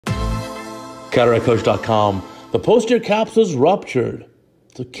CataractCoach.com. The posterior capsule is ruptured.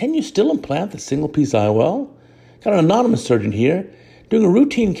 So can you still implant the single-piece IOL? Got an anonymous surgeon here doing a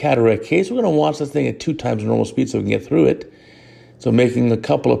routine cataract case. We're going to watch this thing at 2 times normal speed so we can get through it. So making a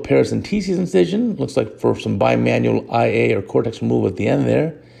couple of paracentesis incision. Looks like for some bimanual IA or cortex removal at the end there.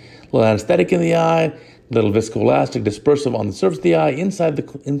 A little anesthetic in the eye. A little viscoelastic dispersive on the surface of the eye. Inside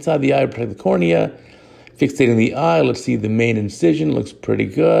the eye to protect the cornea. Fixating the eye. Let's see the main incision. Looks pretty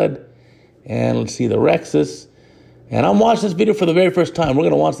good. And let's see the rhexis. And I'm watching this video for the very first time. We're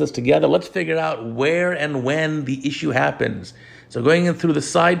going to watch this together. Let's figure out where and when the issue happens. So going in through the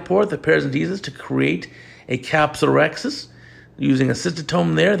side port, the paracentesis to create a capsulorhexis. Using a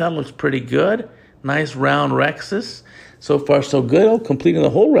cystotome there, that looks pretty good. Nice round rhexis. So far so good. Oh, completing the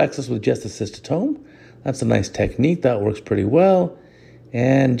whole rhexis with just a cystotome. That's a nice technique. That works pretty well.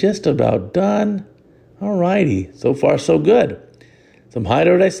 And just about done. All righty. So far so good. Some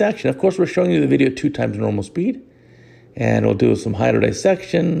hydro dissection. Of course, we're showing you the video at 2 times normal speed. And we'll do some hydro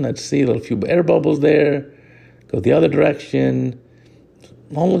dissection. Let's see, a little few air bubbles there. Go the other direction.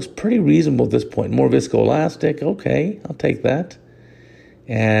 All looks pretty reasonable at this point. More viscoelastic. Okay, I'll take that.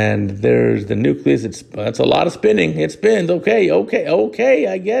 And there's the nucleus. It's a lot of spinning. It spins. Okay,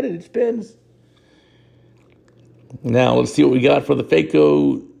 I get it. It spins. Now, let's see what we got for the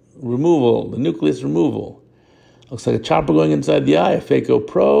phaco removal, the nucleus removal. Looks like a chopper going inside the eye, a phaco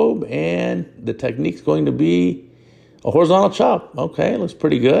probe, and the technique's going to be a horizontal chop. Okay, looks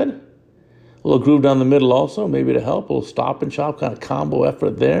pretty good. A little groove down the middle also, maybe to help. A little stop and chop kind of combo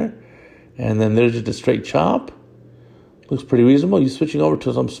effort there. And then there's just a straight chop. Looks pretty reasonable. You're switching over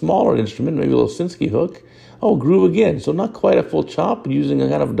to some smaller instrument, maybe a little Sinskey hook. Oh, groove again. So not quite a full chop, but using a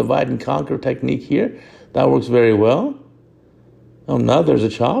kind of divide and conquer technique here. That works very well. Oh, now there's a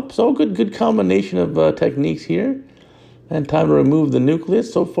chop. So good combination of techniques here. And time to remove the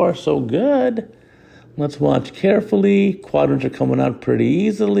nucleus. So far, so good. Let's watch carefully. Quadrants are coming out pretty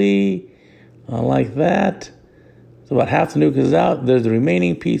easily. Like that. So about half the nucleus is out. There's the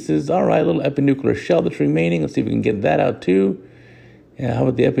remaining pieces. All right, little epinuclear shell that's remaining. Let's see if we can get that out too. Yeah, how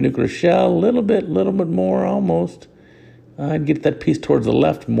about the epinuclear shell? A little bit more, almost. I'd get that piece towards the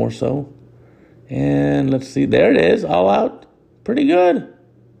left more so. And let's see. There it is, all out. Pretty good.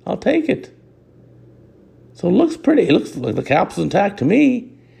 I'll take it. So it looks pretty. It looks like the capsule's intact to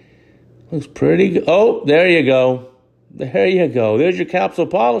me. Looks pretty good. Oh, there you go. There you go. There's your capsule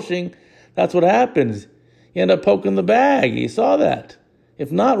polishing. That's what happens. You end up poking the bag. You saw that.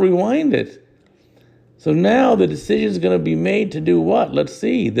 If not, rewind it. So now the decision is going to be made to do what? Let's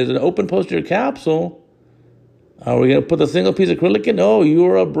see. There's an open posterior capsule. Are we going to put the single piece of acrylic in? Oh,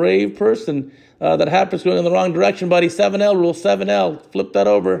 you're a brave person. That haptics going in the wrong direction, buddy. 7L rule, 7L. Flip that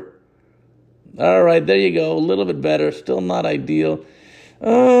over. All right, there you go. A little bit better. Still not ideal.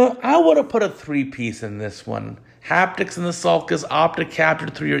 I would have put a 3-piece in this one. Haptics in the sulcus, optic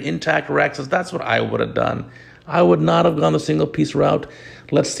captured through your intact rhexis. That's what I would have done. I would not have gone the single-piece route.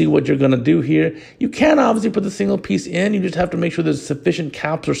 Let's see what you're going to do here. You can obviously put the single piece in. You just have to make sure there's sufficient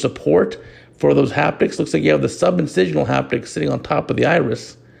capsular support for those haptics. Looks like you have the subincisional haptics sitting on top of the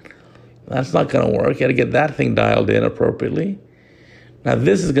iris. That's not going to work. You got to get that thing dialed in appropriately. Now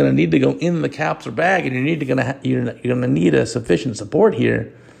this is going to need to go in the capsular bag, and you're going to need a sufficient support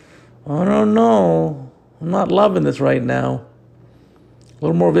here. I don't know. I'm not loving this right now. A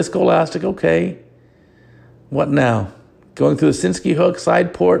little more viscoelastic, okay. What now? Going through the Sinskey hook,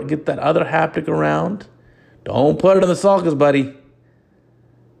 side port, get that other haptic around. Don't put it in the sulcus, buddy.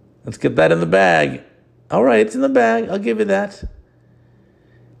 Let's get that in the bag. All right, it's in the bag. I'll give you that.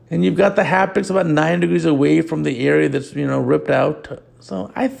 And you've got the haptics about 9 degrees away from the area that's, ripped out.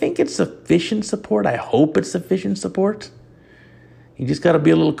 So I think it's sufficient support. I hope it's sufficient support. You just got to be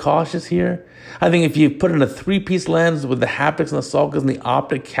a little cautious here. I think if you put in a 3-piece lens with the haptics and the sulcus and the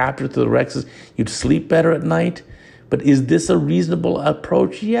optic captured through the rhexis, you'd sleep better at night. But is this a reasonable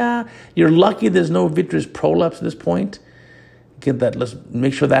approach? Yeah. You're lucky there's no vitreous prolapse at this point. Get that. Let's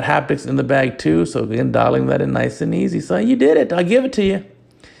make sure that haptic's in the bag too. So again, dialing that in nice and easy. So you did it. I'll give it to you.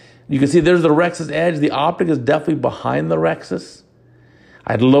 You can see there's the rhexis edge. The optic is definitely behind the rhexis.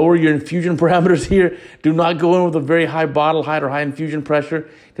 I'd lower your infusion parameters here. Do not go in with a very high bottle height or high infusion pressure,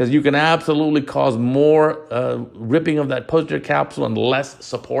 because you can absolutely cause more ripping of that posterior capsule and less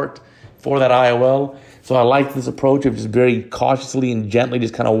support for that IOL. So I like this approach of just very cautiously and gently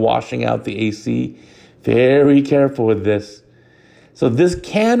just kind of washing out the AC. Very careful with this. So this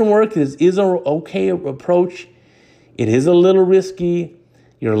can work. This is an okay approach. It is a little risky.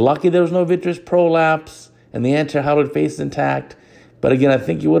 You're lucky there was no vitreous prolapse and the anterior hyaloid face is intact. But again, I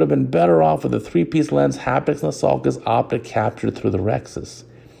think you would have been better off with a 3-piece lens, haptics in the sulcus, optic captured through the rhexis.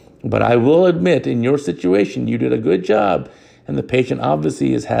 But I will admit, in your situation, you did a good job, and the patient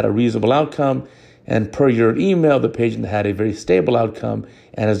obviously has had a reasonable outcome. And per your email, the patient had a very stable outcome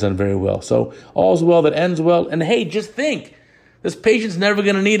and has done very well. So all's well that ends well. And hey, just think, this patient's never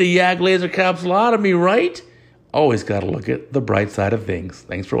going to need a YAG laser capsulotomy, right? Always got to look at the bright side of things.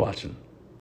 Thanks for watching.